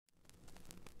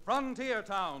Frontier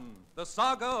Town, the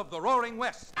saga of the Roaring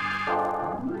West.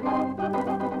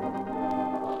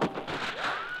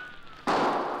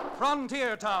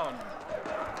 Frontier Town.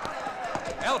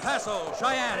 El Paso,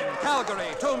 Cheyenne,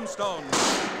 Calgary, Tombstone.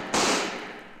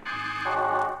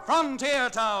 Frontier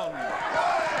Town.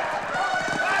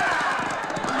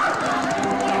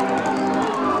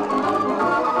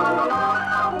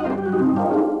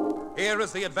 Here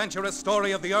is the adventurous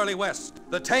story of the early West,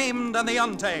 the tamed and the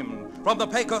untamed. From the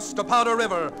Pecos to Powder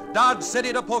River, Dodge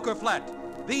City to Poker Flat.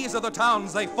 These are the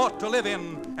towns they fought to live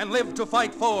in and lived to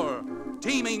fight for.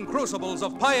 Teeming crucibles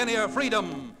of pioneer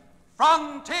freedom.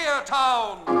 Frontier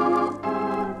Town!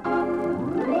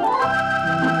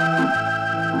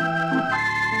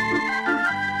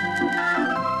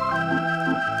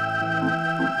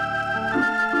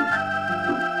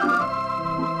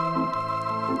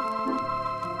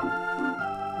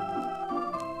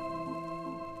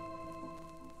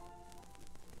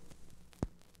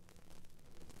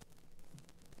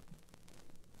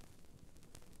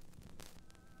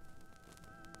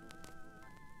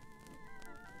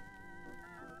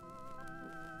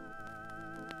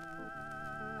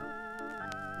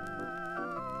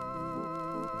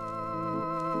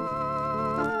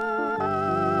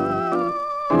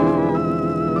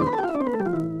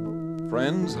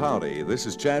 Friends, howdy. This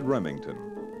is Chad Remington.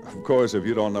 Of course, if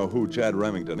you don't know who Chad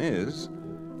Remington is,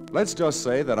 let's just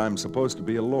say that I'm supposed to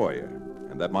be a lawyer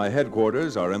and that my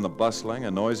headquarters are in the bustling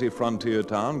and noisy frontier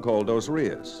town called Dos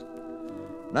Rios.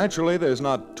 Naturally, there's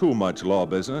not too much law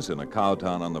business in a cow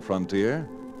town on the frontier,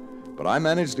 but I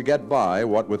managed to get by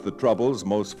what with the troubles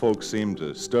most folks seem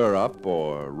to stir up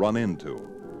or run into.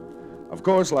 Of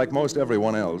course, like most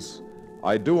everyone else,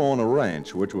 I do own a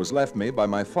ranch which was left me by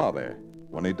my father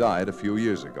when he died a few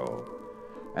years ago.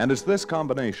 And it's this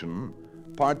combination,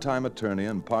 part-time attorney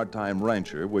and part-time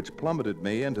rancher, which plummeted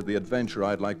me into the adventure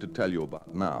I'd like to tell you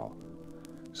about now.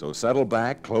 So settle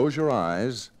back, close your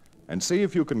eyes, and see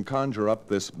if you can conjure up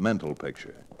this mental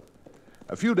picture.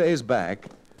 A few days back,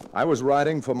 I was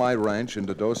riding for my ranch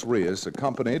into Dos Rios,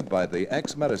 accompanied by the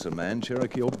ex-medicine man,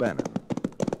 Cherokee O'Bannon.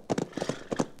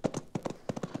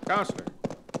 Counselor,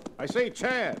 I say,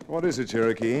 Chad. What is it,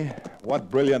 Cherokee?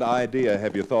 What brilliant idea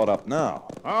have you thought up now?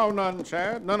 Oh, none,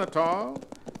 Chad, none at all.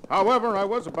 However, I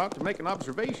was about to make an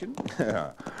observation.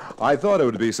 I thought it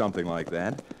would be something like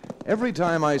that. Every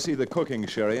time I see the cooking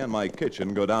sherry in my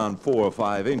kitchen go down 4 or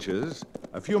 5 inches,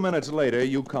 a few minutes later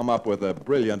you come up with a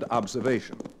brilliant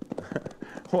observation.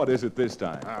 What is it this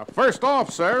time? First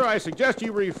off, sir, I suggest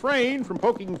you refrain from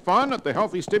poking fun at the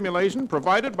healthy stimulation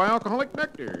provided by alcoholic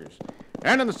nectars.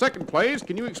 And in the second place,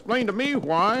 can you explain to me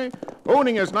why,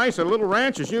 owning as nice a little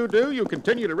ranch as you do, you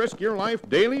continue to risk your life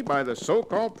daily by the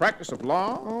so-called practice of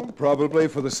law? Oh, probably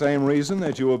for the same reason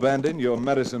that you abandoned your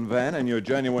medicine van and your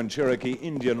genuine Cherokee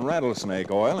Indian rattlesnake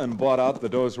oil and bought out the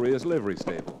Dos Rios livery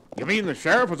stable. You mean the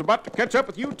sheriff was about to catch up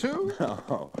with you, too?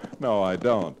 No, I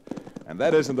don't. And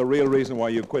that isn't the real reason why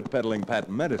you quit peddling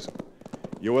patent medicine.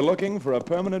 You were looking for a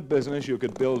permanent business you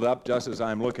could build up just as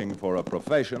I'm looking for a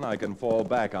profession I can fall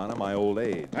back on in my old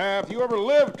age. If you ever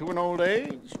lived to an old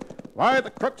age, why, the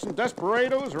crooks and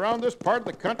desperados around this part of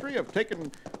the country have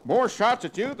taken more shots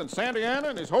at you than Santa Anna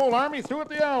and his whole army threw at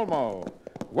the Alamo.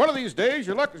 One of these days,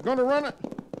 your luck is going to run it.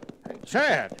 Hey,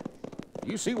 Chad,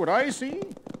 you see what I see?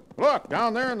 Look,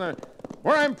 down there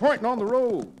where I'm pointing on the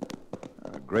road.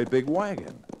 A great big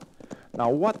wagon. Now,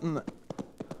 what in the...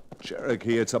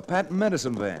 Cherokee, it's a patent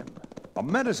medicine van. A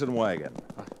medicine wagon.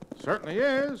 Certainly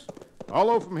is.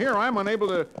 Although from here I'm unable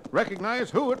to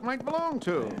recognize who it might belong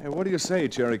to. Hey, what do you say,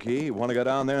 Cherokee? Want to go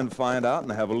down there and find out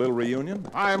and have a little reunion?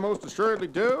 I most assuredly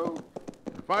do.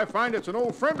 If I find it's an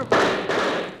old friend of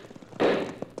mine...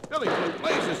 Billy blue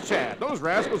blazes, Chad. Those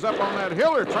rascals up on that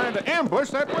hill are trying to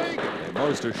ambush that wagon. They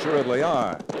most assuredly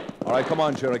are. All right, come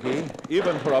on, Cherokee.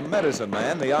 Even for a medicine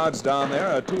man, the odds down there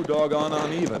are too doggone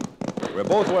uneven. We're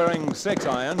both wearing 6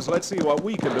 irons. Let's see what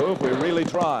we can do if we really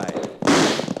try.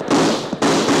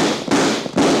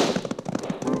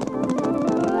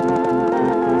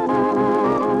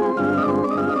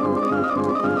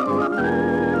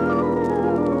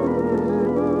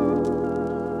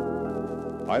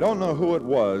 I don't know who it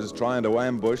was trying to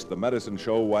ambush the medicine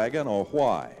show wagon or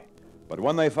why. But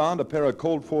when they found a pair of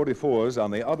Colt 44s on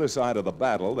the other side of the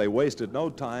battle, they wasted no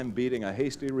time beating a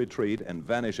hasty retreat and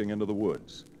vanishing into the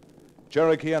woods.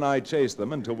 Cherokee and I chased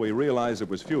them until we realized it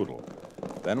was futile.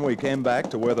 Then we came back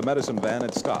to where the medicine van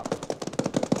had stopped.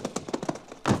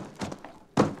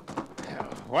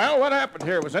 Well, what happened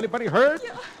here? Was anybody hurt?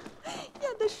 Yeah,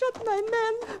 they shot my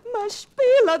man, my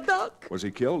spieler duck. Was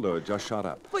he killed or just shot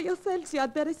up? For yourselves, you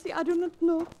had better see. I do not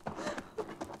know.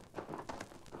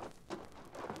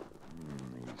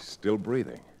 still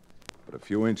breathing. But a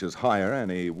few inches higher, and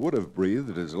he would have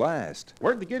breathed his last.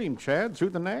 Where'd they get him, Chad?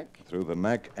 Through the neck? Through the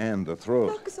neck and the throat.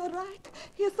 Doc is all right.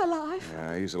 He's alive.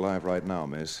 Yeah, he's alive right now,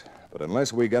 miss. But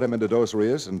unless we get him into Dos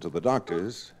Rios and to the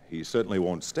doctors, he certainly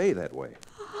won't stay that way.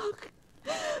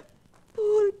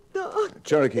 Poor Doc.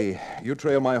 Cherokee, you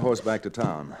trail my horse back to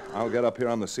town. I'll get up here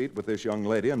on the seat with this young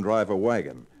lady and drive a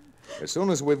wagon. As soon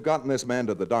as we've gotten this man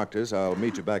to the doctor's, I'll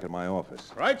meet you back at my office.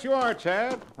 Right you are,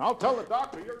 Chad. I'll tell the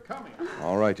doctor you're coming.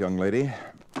 All right, young lady.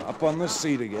 Up on the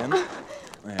seat again.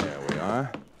 There we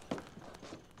are.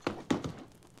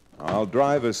 I'll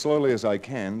drive as slowly as I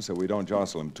can so we don't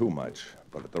jostle him too much.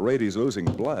 But at the rate he's losing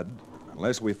blood,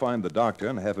 unless we find the doctor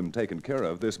and have him taken care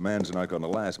of, this man's not going to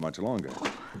last much longer.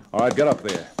 All right, get up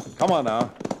there. Come on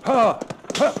now. Ha!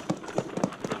 Ha!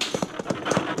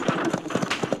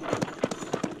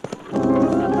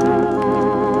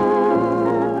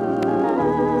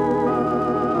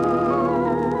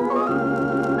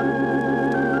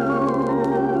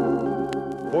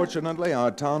 Fortunately,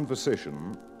 our town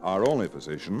physician, our only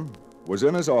physician, was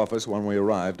in his office when we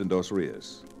arrived in Dos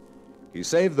Rios. He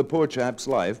saved the poor chap's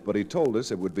life, but he told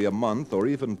us it would be a month or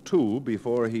even 2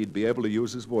 before he'd be able to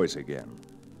use his voice again.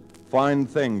 Fine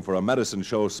thing for a medicine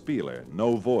show spieler,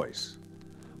 no voice.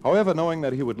 However, knowing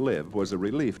that he would live was a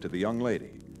relief to the young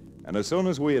lady. And as soon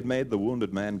as we had made the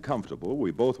wounded man comfortable,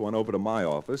 we both went over to my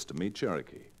office to meet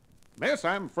Cherokee. Miss,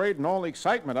 I'm afraid in all the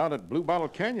excitement out at Blue Bottle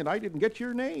Canyon, I didn't get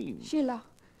your name. Schiller.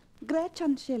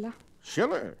 Gretchen Schiller.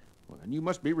 Schiller? Well, then you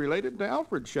must be related to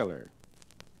Alfred Schiller.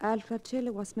 Alfred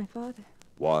Schiller was my father.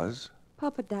 Was?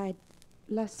 Papa died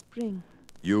last spring.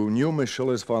 You knew Miss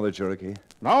Schiller's father, Cherokee?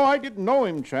 No, I didn't know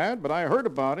him, Chad, but I heard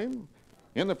about him.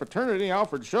 In the fraternity,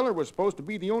 Alfred Schiller was supposed to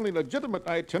be the only legitimate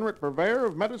itinerant purveyor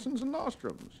of medicines and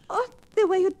nostrums. Oh, the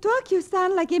way you talk, you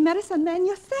sound like a medicine man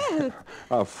yourself.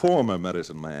 A former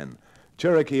medicine man.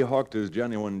 Cherokee hawked his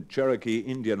genuine Cherokee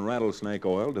Indian rattlesnake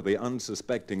oil to the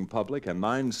unsuspecting public in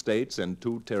 9 states and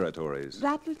 2 territories.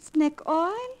 Rattlesnake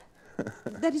oil?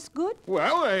 That is good?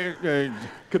 Well,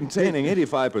 Containing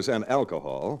 85%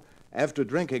 alcohol, after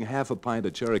drinking half a pint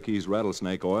of Cherokee's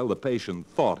rattlesnake oil, the patient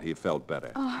thought he felt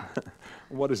better. Oh.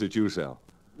 What is it you sell?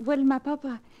 Well, my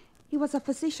papa, he was a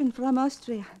physician from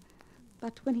Austria.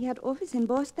 But when he had office in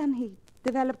Boston, he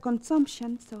developed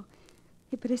consumption, so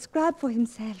he prescribed for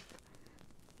himself.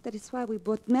 That is why we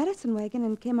bought medicine wagon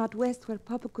and came out west where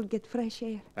Papa could get fresh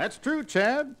air. that's true,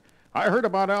 Chad. I heard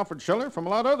about Alfred Schiller from a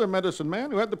lot of other medicine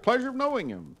men who had the pleasure of knowing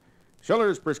him.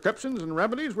 Schiller's prescriptions and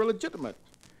remedies were legitimate.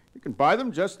 You can buy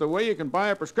them just the way you can buy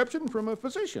a prescription from a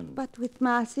physician. But with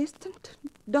my assistant,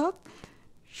 Doc,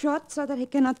 shot so that he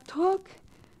cannot talk,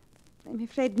 I'm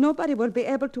afraid nobody will be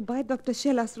able to buy Dr.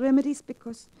 Schiller's remedies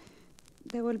because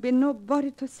there will be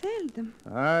nobody to sell them.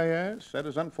 Ah, yes, that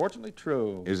is unfortunately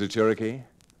true. Is it Cherokee?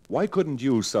 Why couldn't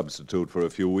you substitute for a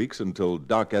few weeks until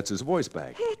Doc gets his voice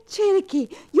back? Hey, Cherokee,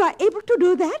 you are able to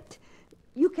do that?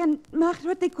 You can mark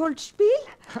what they call spiel?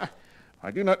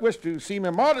 I do not wish to seem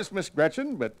immodest, Miss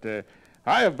Gretchen, but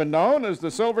I have been known as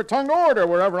the silver-tongued orator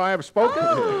wherever I have spoken.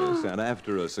 Yes, and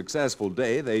after a successful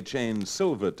day, they changed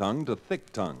silver-tongued to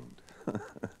thick-tongued.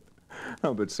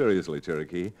 Oh, but seriously,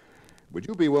 Cherokee, would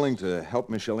you be willing to help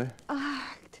Miss Schiller?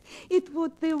 Ah, it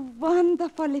would be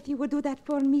wonderful if you would do that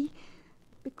for me.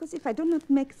 Because if I do not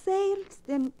make sales,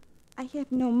 then I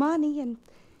have no money, and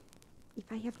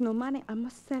if I have no money, I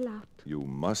must sell out. You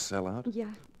must sell out?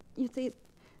 Yeah. You see,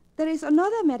 there is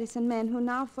another medicine man who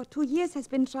now for 2 years has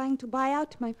been trying to buy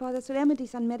out my father's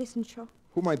remedies on medicine show.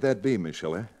 Who might that be, Miss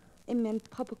Schiller? A man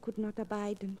Papa could not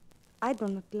abide, and I do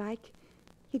not like.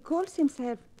 He calls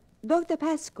himself Dr.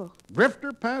 Pasco.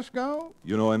 Drifter Pasco?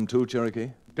 You know him too, Cherokee?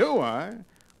 Do I?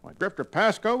 Why, Drifter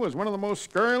Pasco was one of the most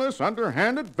scurrilous,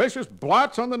 underhanded, vicious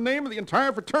blots on the name of the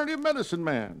entire fraternity of medicine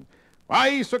men.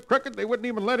 Why, he's so crooked they wouldn't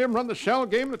even let him run the shell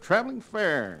game at a traveling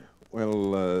fair.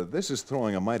 Well, this is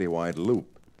throwing a mighty wide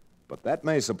loop. But that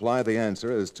may supply the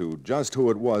answer as to just who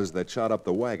it was that shot up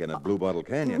the wagon at Blue Bottle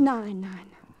Canyon. No.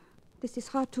 This is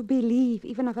hard to believe,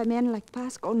 even of a man like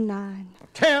Pasco. No.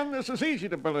 Ken, this is easy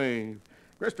to believe.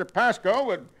 Drifter Pasco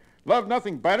would love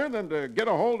nothing better than to get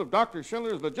a hold of Dr.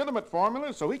 Schiller's legitimate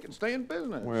formula so he can stay in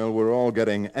business. Well, we're all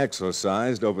getting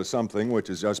exorcised over something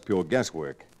which is just pure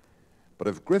guesswork. But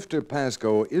if Grifter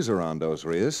Pasco is around Dos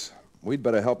Rios, we'd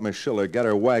better help Miss Schiller get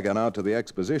her wagon out to the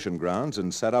exposition grounds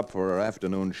and set up for her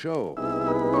afternoon show.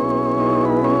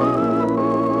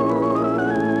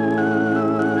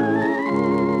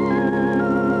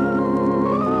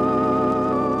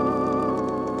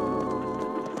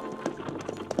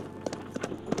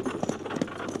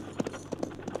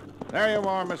 There you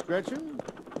are, Miss Gretchen.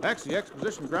 That's the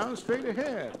exposition grounds straight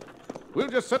ahead. We'll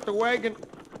just set the wagon...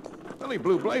 Billy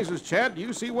Blue Blazes, Chad, do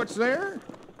you see what's there?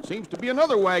 Seems to be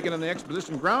another wagon in the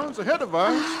exposition grounds ahead of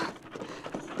us.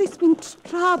 This means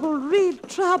trouble, real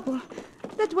trouble.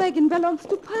 That wagon belongs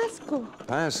to Pasco.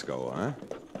 Pasco, huh?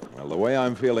 Well, the way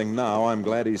I'm feeling now, I'm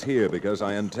glad he's here because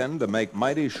I intend to make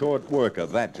mighty short work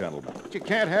of that gentleman. But you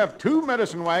can't have two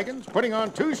medicine wagons putting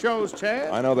on two shows, Chad.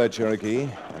 I know that, Cherokee.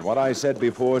 And what I said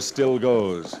before still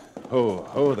goes.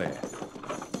 Ho there.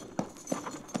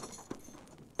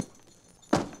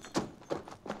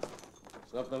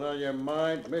 Something on your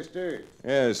mind, mister?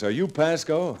 Yes, are you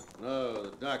Pasco? No,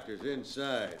 the doctor's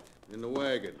inside, in the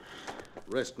wagon,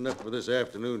 resting up for this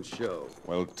afternoon show.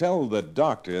 Well, tell the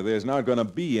doctor there's not going to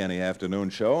be any afternoon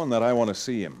show and that I want to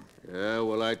see him. Yeah,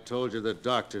 well, I told you the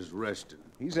doctor's resting.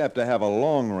 He's apt to have a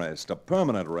long rest, a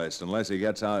permanent rest, unless he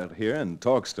gets out here and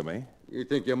talks to me. You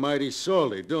think you're mighty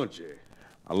salty, don't you?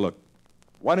 Now, look,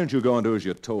 why don't you go and do as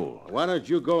you're told? Why don't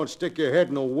you go and stick your head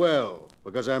in a well?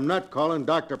 Because I'm not calling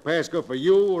Dr. Pasco for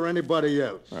you or anybody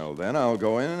else. Well, then I'll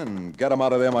go in and get him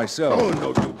out of there myself. Oh, no,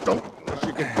 you don't. Unless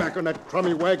you get back on that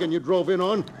crummy wagon you drove in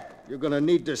on, you're going to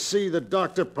need to see the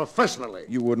doctor professionally.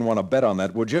 You wouldn't want to bet on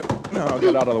that, would you? No,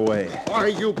 get out of the way. Why,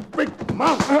 you big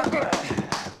mouth! Don't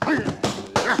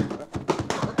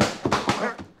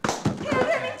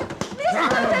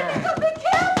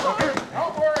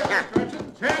worry,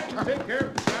 Gretchen. Chad can take care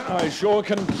of it. I sure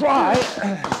can try.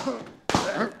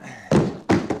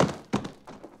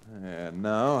 And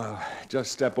now I'll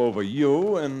just step over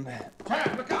you and...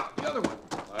 Chad, look out, the other one.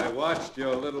 I watched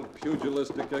your little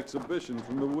pugilistic exhibition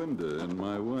from the window in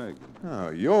my wagon. Oh,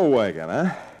 your wagon,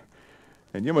 huh?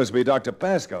 And you must be Dr.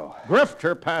 Pasco.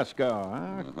 Grifter Pasco,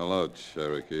 huh? Hello,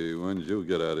 Cherokee. When did you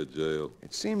get out of jail?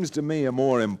 It seems to me a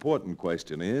more important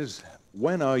question is,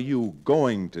 when are you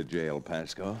going to jail,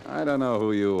 Pasco? I don't know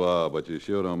who you are, but you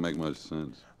sure don't make much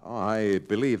sense. Oh, I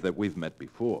believe that we've met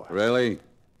before. Really?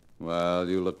 Well,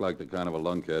 you look like the kind of a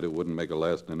lunkhead who wouldn't make a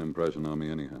lasting impression on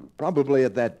me anyhow. Probably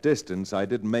at that distance, I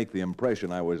didn't make the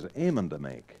impression I was aiming to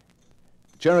make.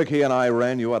 Cherokee and I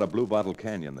ran you out of Blue Bottle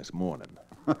Canyon this morning.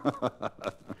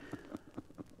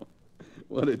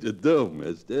 What did you do,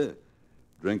 mister?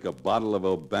 Drink a bottle of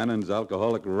O'Bannon's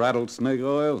alcoholic rattlesnake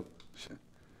oil?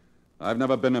 I've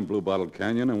never been in Blue Bottle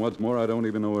Canyon, and what's more, I don't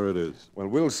even know where it is. Well,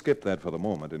 we'll skip that for the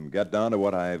moment and get down to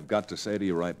what I've got to say to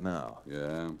you right now.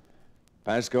 Yeah?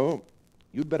 Pasco,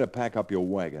 you'd better pack up your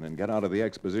wagon and get out of the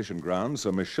exposition grounds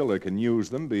so Miss Schiller can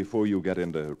use them before you get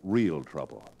into real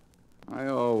trouble. I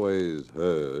always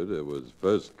heard it was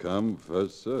first come,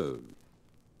 first served.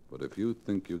 But if you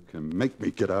think you can make me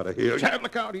get out of here... Chad,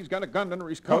 look out. He's got a gun under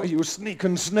his Oh, coat. you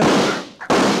sneaking sniffer.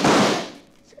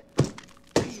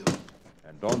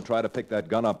 And don't try to pick that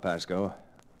gun up, Pasco,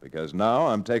 because now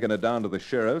I'm taking it down to the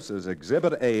sheriff's as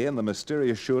Exhibit A in the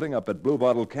mysterious shooting up at Blue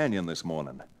Bottle Canyon this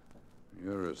morning.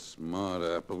 You're a smart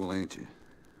apple, ain't you?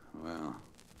 Well,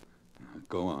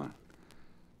 go on.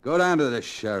 Go down to the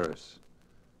sheriff's.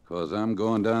 Because I'm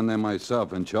going down there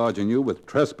myself and charging you with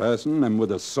trespassing and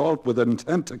with assault with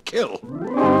intent to kill.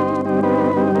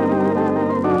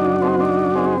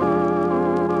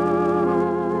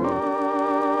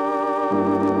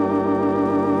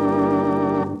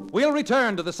 We'll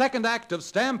return to the second act of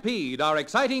Stampede, our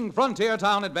exciting frontier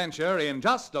town adventure, in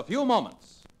just a few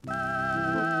moments.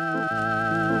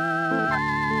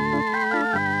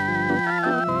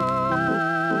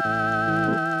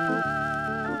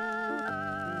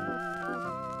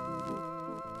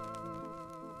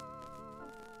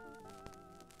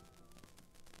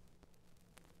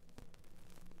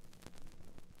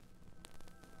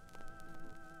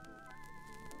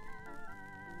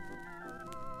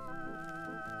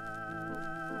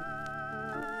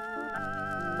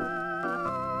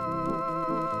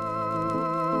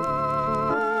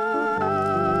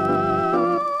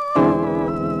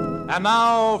 And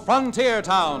now, Frontier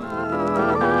Town.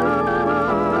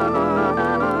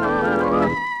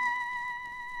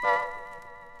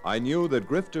 I knew that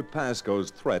Grifter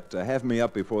Pasco's threat to have me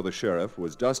up before the sheriff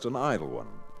was just an idle one.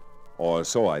 Or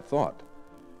so I thought.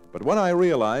 But when I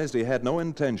realized he had no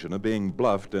intention of being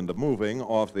bluffed into moving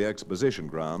off the exposition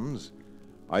grounds,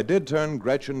 I did turn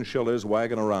Gretchen Schiller's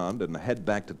wagon around and head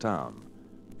back to town.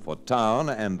 For town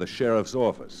and the sheriff's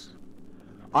office.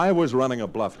 I was running a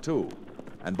bluff, too.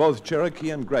 And both Cherokee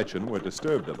and Gretchen were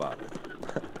disturbed about it.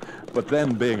 But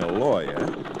then, being a lawyer...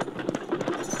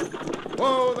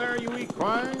 Whoa there, you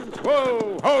equines.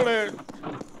 Whoa, hold it.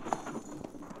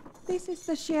 This is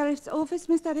the sheriff's office,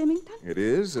 Mr. Remington? It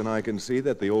is, and I can see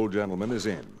that the old gentleman is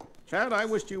in. Chad, I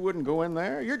wished you wouldn't go in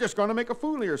there. You're just going to make a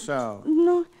fool of yourself.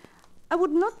 No, I would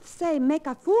not say make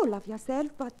a fool of yourself,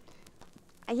 but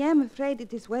I am afraid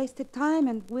it is wasted time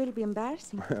and will be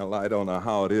embarrassing. Well, I don't know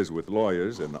how it is with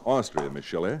lawyers in Austria, Miss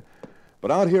Schiller,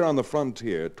 but out here on the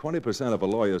frontier, 20% of a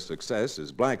lawyer's success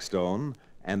is Blackstone,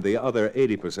 and the other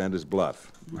 80% is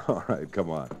bluff. All right, come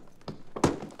on.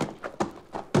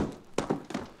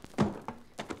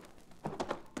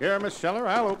 Here, Miss Scheller,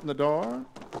 I'll open the door.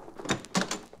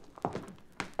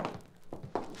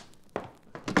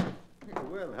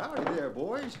 Well, howdy there,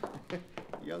 boys.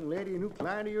 Young lady, a new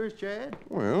client of yours, Chad?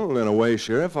 Well, in a way,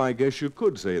 Sheriff, I guess you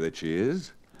could say that she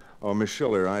is. Oh, Miss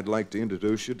Schiller, I'd like to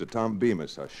introduce you to Tom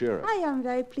Bemis, our sheriff. I am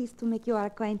very pleased to make your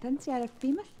acquaintance, Sheriff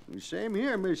Bemis. Same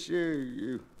here, Miss...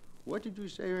 what did you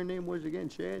say her name was again,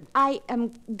 Chad? I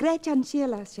am Gretchen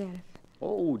Schiller, Sheriff.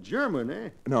 Oh, German, eh?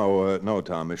 No,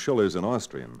 Tom. Miss Schiller's an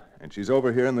Austrian, and she's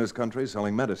over here in this country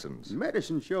selling medicines.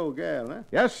 Medicine show gal, huh?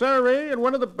 Yes, sirree, and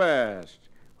one of the best.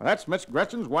 Well, that's Miss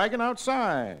Gretchen's wagon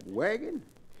outside. Wagon?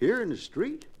 Here in the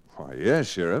street? Why, yes,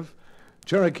 Sheriff.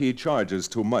 Cherokee charges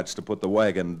too much to put the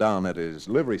wagon down at his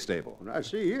livery stable. Well, now,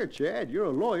 see here, Chad, you're a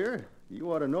lawyer.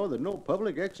 You ought to know that no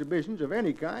public exhibitions of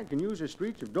any kind can use the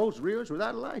streets of Dos Rios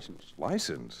without a license.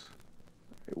 License?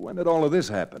 When did all of this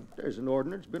happen? There's an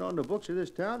ordinance been on the books of this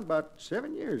town about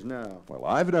 7 years now. Well,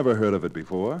 I've never heard of it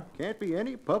before. Can't be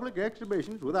any public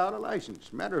exhibitions without a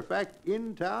license. Matter of fact,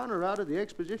 in town or out of the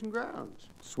exposition grounds.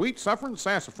 Sweet suffering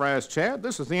sassafras, Chad.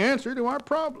 This is the answer to our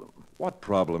problem. What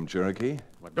problem, Cherokee?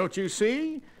 Well, don't you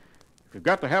see? If you've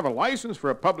got to have a license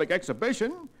for a public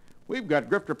exhibition, we've got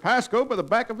Grifter Pasco by the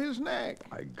back of his neck.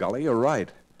 By golly, you're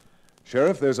right.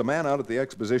 Sheriff, there's a man out at the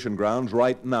exposition grounds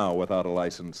right now without a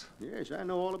license. Yes, I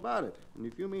know all about it. And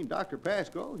if you mean Dr.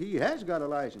 Pasco, he has got a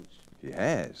license. He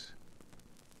has?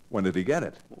 When did he get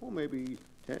it? Oh, maybe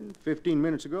 10, 15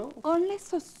 minutes ago. Only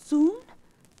so soon?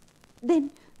 Then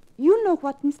you know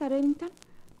what, Mr. Remington?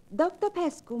 Dr.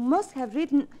 Pasco must have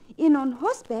ridden in on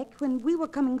horseback when we were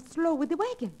coming slow with the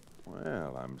wagon.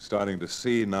 Well, I'm starting to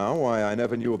see now why I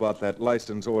never knew about that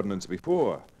license ordinance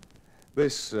before.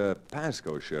 This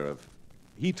Pasco, Sheriff,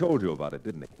 he told you about it,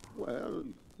 didn't he? Well,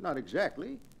 not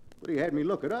exactly. But he had me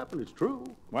look it up, and it's true.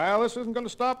 Well, this isn't going to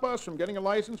stop us from getting a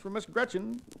license for Miss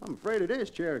Gretchen. I'm afraid it is,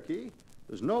 Cherokee.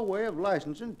 There's no way of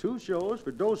licensing 2 shows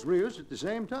for Dos Rios at the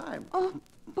same time. Oh,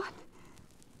 but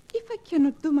if I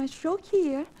cannot do my show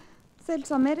here, sell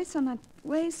some medicine and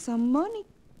raise some money.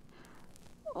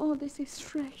 Oh, this is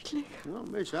schrecklich. Well,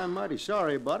 miss, I'm mighty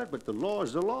sorry about it, but the law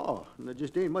is the law, and there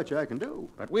just ain't much I can do.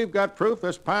 But we've got proof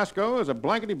this Pasco is a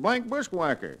blankety-blank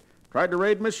bushwhacker. Tried to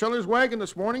raid Miss Schiller's wagon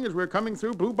this morning as we were coming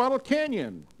through Blue Bottle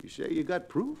Canyon. You say you got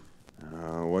proof?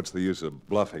 What's the use of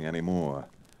bluffing anymore?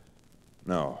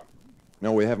 No,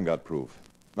 we haven't got proof.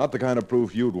 Not the kind of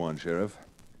proof you'd want, Sheriff.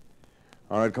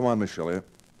 All right, come on, Miss Schiller.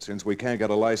 Since we can't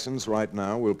get a license right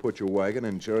now, we'll put your wagon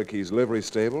in Cherokee's livery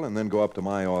stable and then go up to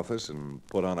my office and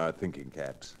put on our thinking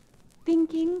caps.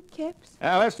 Thinking caps?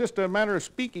 That's just a matter of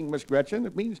speaking, Miss Gretchen.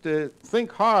 It means to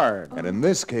think hard. And in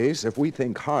this case, if we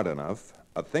think hard enough,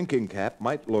 a thinking cap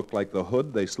might look like the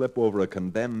hood they slip over a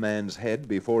condemned man's head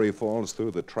before he falls through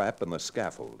the trap and the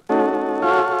scaffold.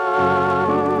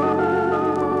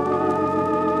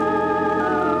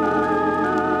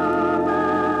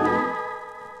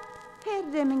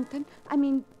 Remington, I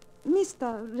mean,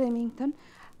 Mr. Remington.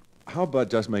 How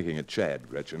about just making it Chad,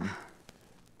 Gretchen?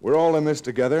 We're all in this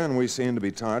together, and we seem to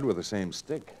be tarred with the same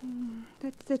stick.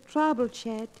 That's the trouble,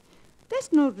 Chad.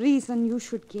 There's no reason you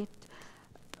should get...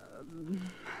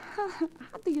 how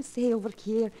do you say over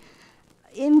here?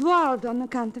 Involved on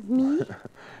account of me?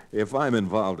 If I'm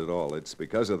involved at all, it's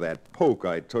because of that poke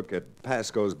I took at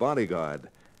Pasco's bodyguard.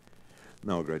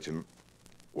 No, Gretchen.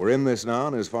 We're in this now,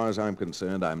 and as far as I'm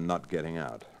concerned, I'm not getting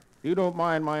out. You don't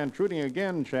mind my intruding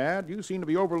again, Chad. You seem to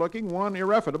be overlooking one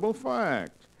irrefutable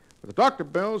fact. With the doctor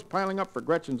bills piling up for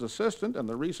Gretchen's assistant and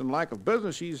the recent lack of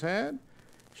business she's had,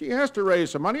 she has to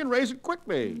raise some money and raise it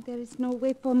quickly. There is no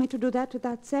way for me to do that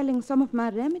without selling some of my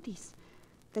remedies.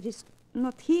 That is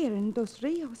not here in Dos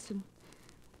Rios. And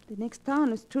the next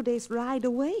town is 2 days' ride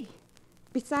away.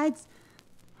 Besides,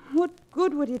 what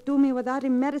good would it do me without a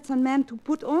medicine man to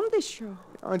put on this show?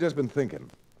 I've just been thinking.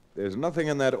 There's nothing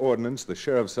in that ordinance the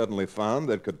sheriff suddenly found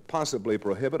that could possibly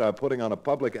prohibit our putting on a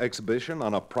public exhibition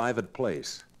on a private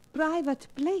place. Private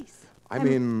place? I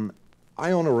mean,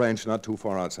 I own a ranch not too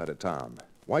far outside of town.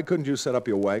 Why couldn't you set up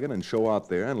your wagon and show out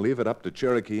there and leave it up to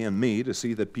Cherokee and me to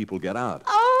see that people get out?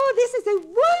 Oh, this is a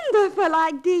wonderful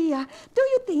idea. Do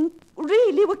you think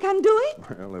really we can do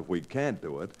it? Well, if we can't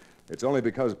do it, it's only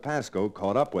because Pasco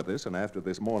caught up with us, and after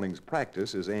this morning's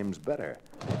practice, his aim's better.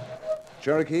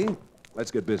 Cherokee,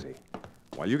 let's get busy.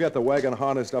 While you get the wagon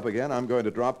harnessed up again, I'm going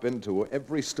to drop into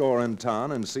every store in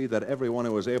town and see that everyone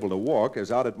who is able to walk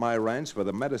is out at my ranch for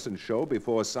the medicine show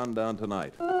before sundown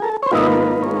tonight.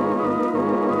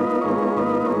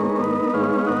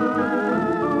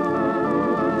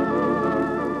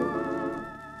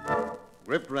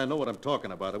 Grifter, I know what I'm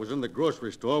talking about. I was in the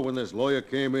grocery store when this lawyer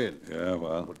came in. Yeah,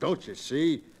 well. Well, don't you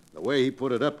see? The way he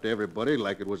put it up to everybody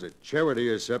like it was a charity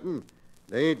or something,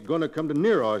 they ain't gonna come to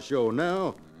near our show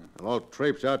now. And all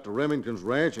traipse out to Remington's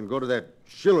ranch and go to that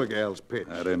Schiller gal's pitch.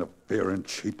 That interfering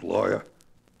cheap lawyer.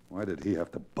 Why did he have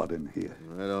to butt in here?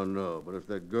 I don't know, but if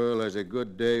that girl has a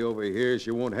good day over here, she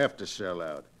won't have to sell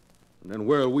out. And then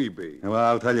where'll we be? Well,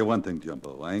 I'll tell you one thing,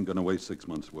 Jumbo. I ain't gonna waste 6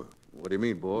 months' work. What do you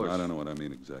mean, boss? I don't know what I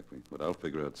mean exactly, but I'll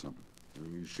figure out something.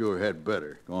 You sure had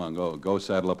better. Go on, go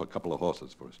saddle up a couple of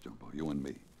horses for us, Jumbo, you and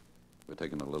me. We're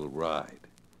taking a little ride.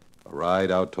 A ride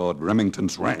out toward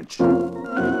Remington's ranch. Well,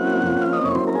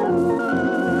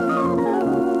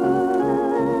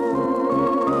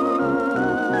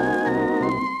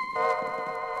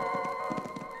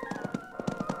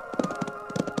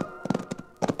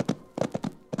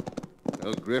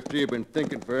 Grifter, you've been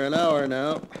thinking for an hour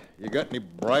now. You got any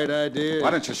bright ideas? Why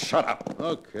don't you shut up?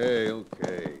 Okay. Well,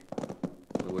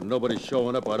 with nobody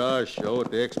showing up at our show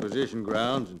at the exposition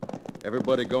grounds and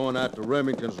everybody going out to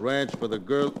Remington's ranch for the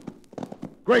girl...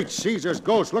 Great Caesar's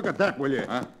ghost, look at that, will you?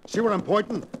 Huh? See where I'm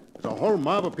pointing? There's a whole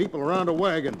mob of people around a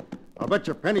wagon. I'll bet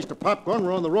you pennies to popcorn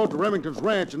we're on the road to Remington's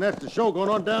ranch, and that's the show going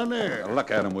on down there. Now,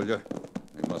 look at him, will you?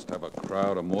 They must have a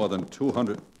crowd of more than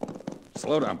 200...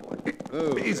 Slow down, boy.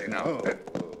 Easy now.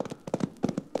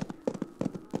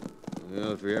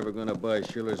 Well, if you're ever going to buy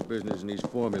Schiller's business in these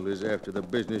formulas after the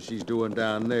business she's doing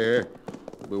down there,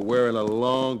 we're wearing a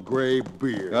long gray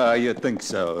beard. You think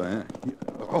so, huh?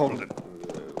 Hold it.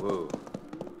 Whoa.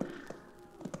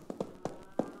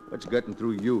 What's gotten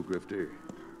through you, Grifter?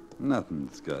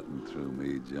 Nothing's gotten through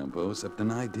me, Jumbo, except an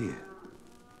idea.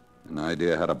 An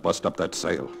idea how to bust up that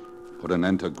sale, put an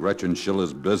end to Gretchen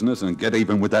Schiller's business, and get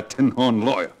even with that tin-horn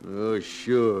lawyer. Oh,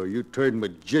 sure. You turned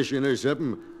magician or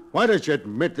something. Why don't you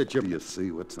admit that you... You see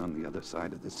what's on the other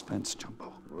side of this fence,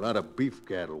 Jumbo? A lot of beef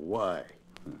cattle. Why?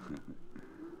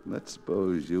 Let's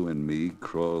suppose you and me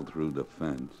crawled through the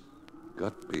fence,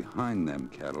 got behind them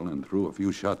cattle, and threw a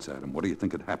few shots at them. What do you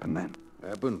think would happen then?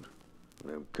 Happened?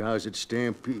 Them cows at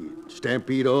Stampede.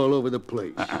 Stampede all over the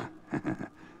place.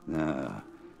 No,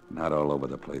 not all over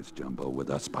the place, Jumbo, with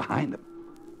us behind them.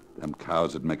 Them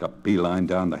cows would make a beeline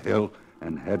down the hill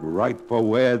and head right for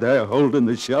where they're holding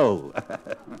the show.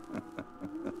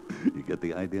 You get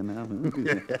the idea now?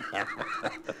 Huh?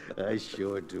 I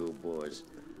sure do, boss.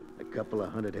 A couple of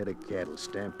 100 head of cattle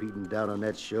stampeding down on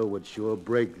that show would sure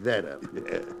break that up.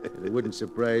 Yeah. And it wouldn't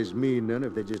surprise me none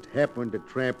if they just happened to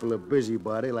trample a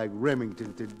busybody like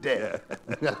Remington to death.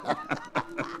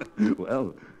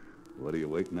 Well, what are you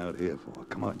waiting out here for?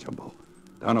 Come on, Jumbo.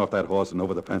 Down off that horse and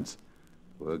over the fence.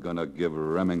 We're gonna give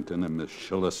Remington and Miss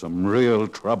Schiller some real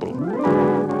trouble.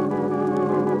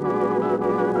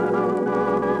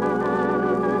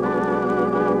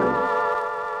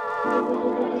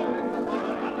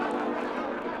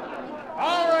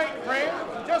 All right, friends.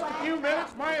 In just a few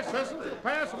minutes, my assistants will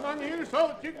pass among you so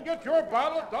that you can get your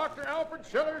bottle of Dr. Alfred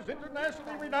Schiller's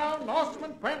internationally renowned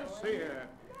Nostrum Panacea.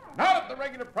 Not at the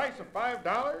regular price of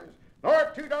 $5, nor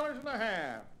at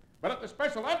 $2.50. But at the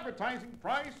special advertising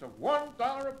price of $1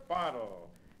 a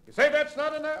bottle. You say that's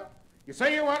not enough? You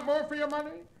say you want more for your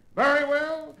money? Very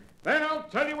well. Then I'll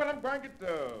tell you what I'm going to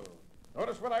do.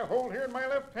 Notice what I hold here in my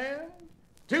left hand?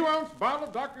 2-ounce bottle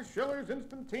of Dr. Schiller's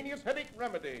instantaneous headache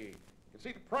remedy. You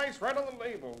see the price right on the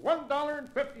label,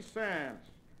 $1.50.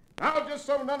 Now, just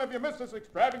so none of you miss this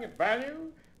extravagant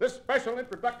value, this special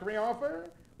introductory offer,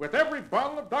 with every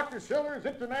bottle of Dr. Schiller's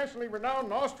internationally renowned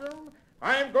Nostrum,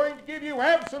 I am going to give you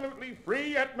absolutely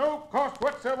free, at no cost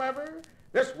whatsoever,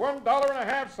 this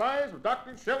 $1.50 size of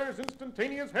Dr. Schiller's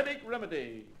instantaneous headache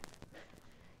remedy.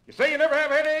 You say you never have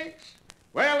headaches?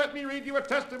 Well, let me read you a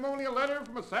testimonial letter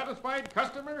from a satisfied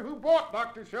customer who bought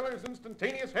Dr. Schiller's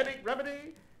instantaneous headache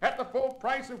remedy at the full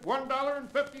price of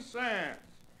 $1.50.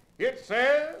 It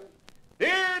says,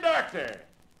 "Dear Doctor,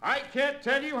 I can't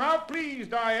tell you how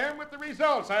pleased I am with the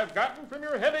results I've gotten from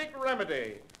your headache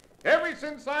remedy. Ever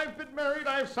since I've been married,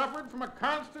 I've suffered from a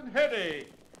constant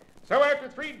headache. So after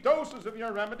 3 doses of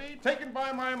your remedy, taken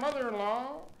by my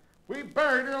mother-in-law, we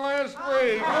buried her last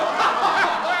week."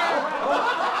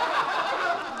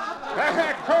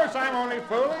 Of course, I'm only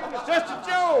fooling. It's just a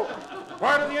joke.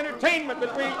 Part of the entertainment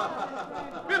that we...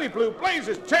 Billy Blue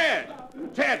Blazes, Chad!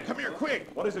 Chad, come here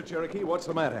quick. What is it, Cherokee? What's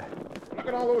the matter? Look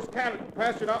at all those cattle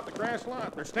pastured out in the grass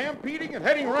lot. They're stampeding and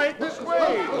heading right this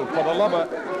way. Oh, for the love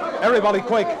of... Everybody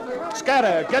quick.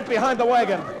 Scatter. Get behind the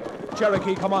wagon.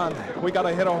 Cherokee, come on. We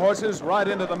gotta hit our horses right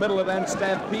into the middle of that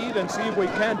stampede and see if we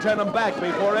can't turn them back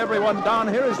before everyone down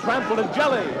here is trampled to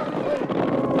jelly.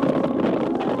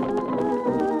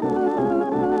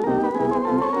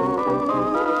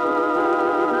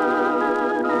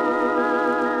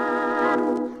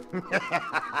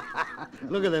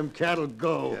 Look at them cattle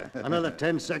go. Another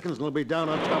 10 seconds and they'll be down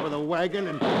on top of the wagon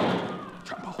and...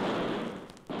 Jumbo.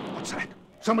 What's that?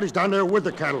 Somebody's down there with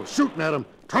the cattle, shooting at them,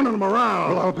 turning them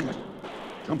around. Well, I'll be it.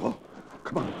 Jumbo,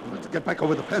 come on. Let's get back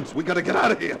over the fence. We gotta get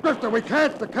out of here. Drifter, we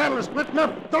can't. The cattle are splitting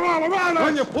up. They're all around us.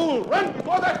 Run, you fool! Run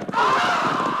before that...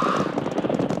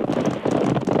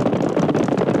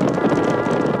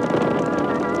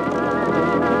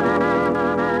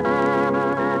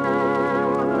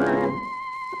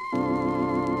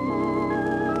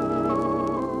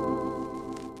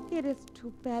 It is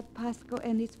too bad Pasco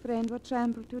and his friend were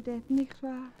trampled to death, nicht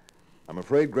wahr? I'm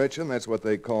afraid, Gretchen, that's what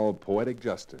they call poetic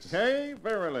justice. Hey,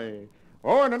 verily.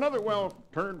 Oh, and another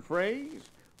well-turned phrase,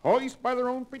 hoist by their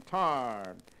own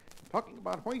petard. Talking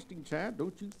about hoisting, Chad,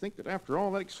 don't you think that after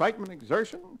all that excitement and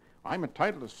exertion, I'm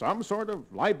entitled to some sort of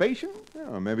libation?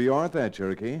 Oh, maybe you aren't that,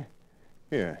 Cherokee.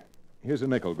 Here's a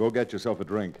nickel. Go get yourself a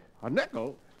drink. A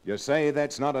nickel? You say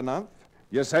that's not enough?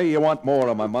 You say you want more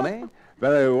of my money?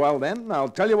 Very well, then, I'll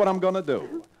tell you what I'm going to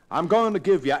do. I'm going to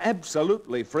give you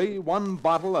absolutely free 1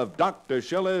 bottle of Dr.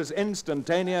 Schiller's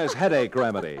instantaneous headache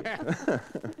remedy.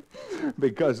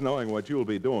 Because knowing what you'll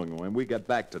be doing when we get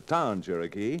back to town,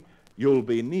 Cherokee, you'll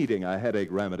be needing a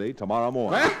headache remedy tomorrow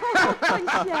morning.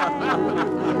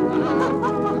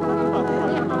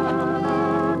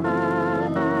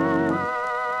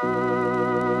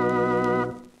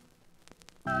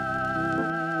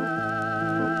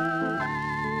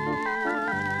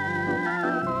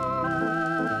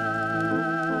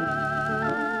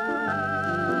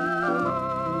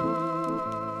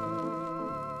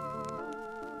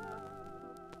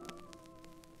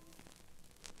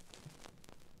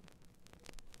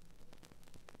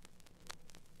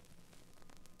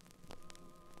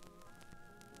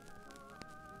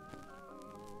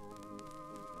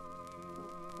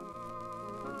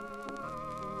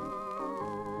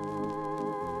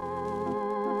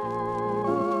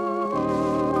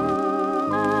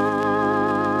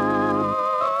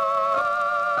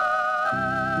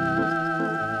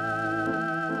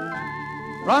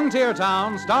 Frontier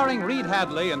Town, starring Reed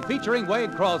Hadley and featuring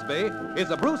Wade Crosby, is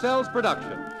a Bruce Ells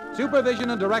production. Supervision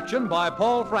and direction by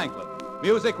Paul Franklin.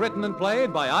 Music written and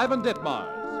played by Ivan Ditmars.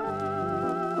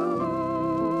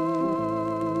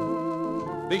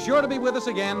 Be sure to be with us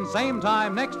again, same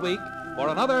time next week, for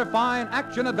another fine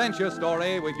action-adventure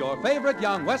story with your favorite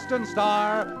young Western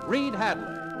star, Reed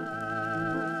Hadley.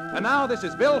 And now this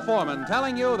is Bill Foreman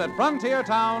telling you that Frontier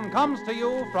Town comes to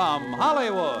you from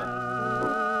Hollywood.